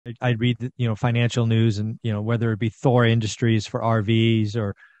I read the, financial news and, whether it be Thor Industries for RVs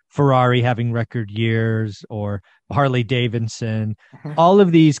or Ferrari having record years or Harley Davidson, Mhm. all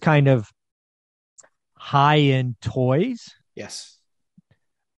of these kind of high end toys Yes.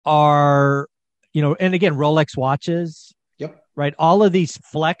 are, and again, Rolex watches, Yep. right? All of these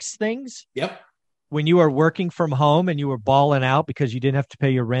flex things Yep. when you are working from home and you were balling out because you didn't have to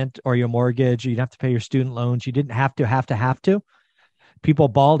pay your rent or your mortgage, you didn't have to pay your student loans, you didn't have to. People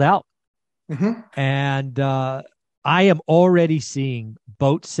balled out. Hmm. And I am already seeing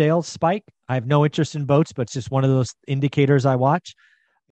boat sales spike. I have no interest in boats, but it's just one of those indicators I watch.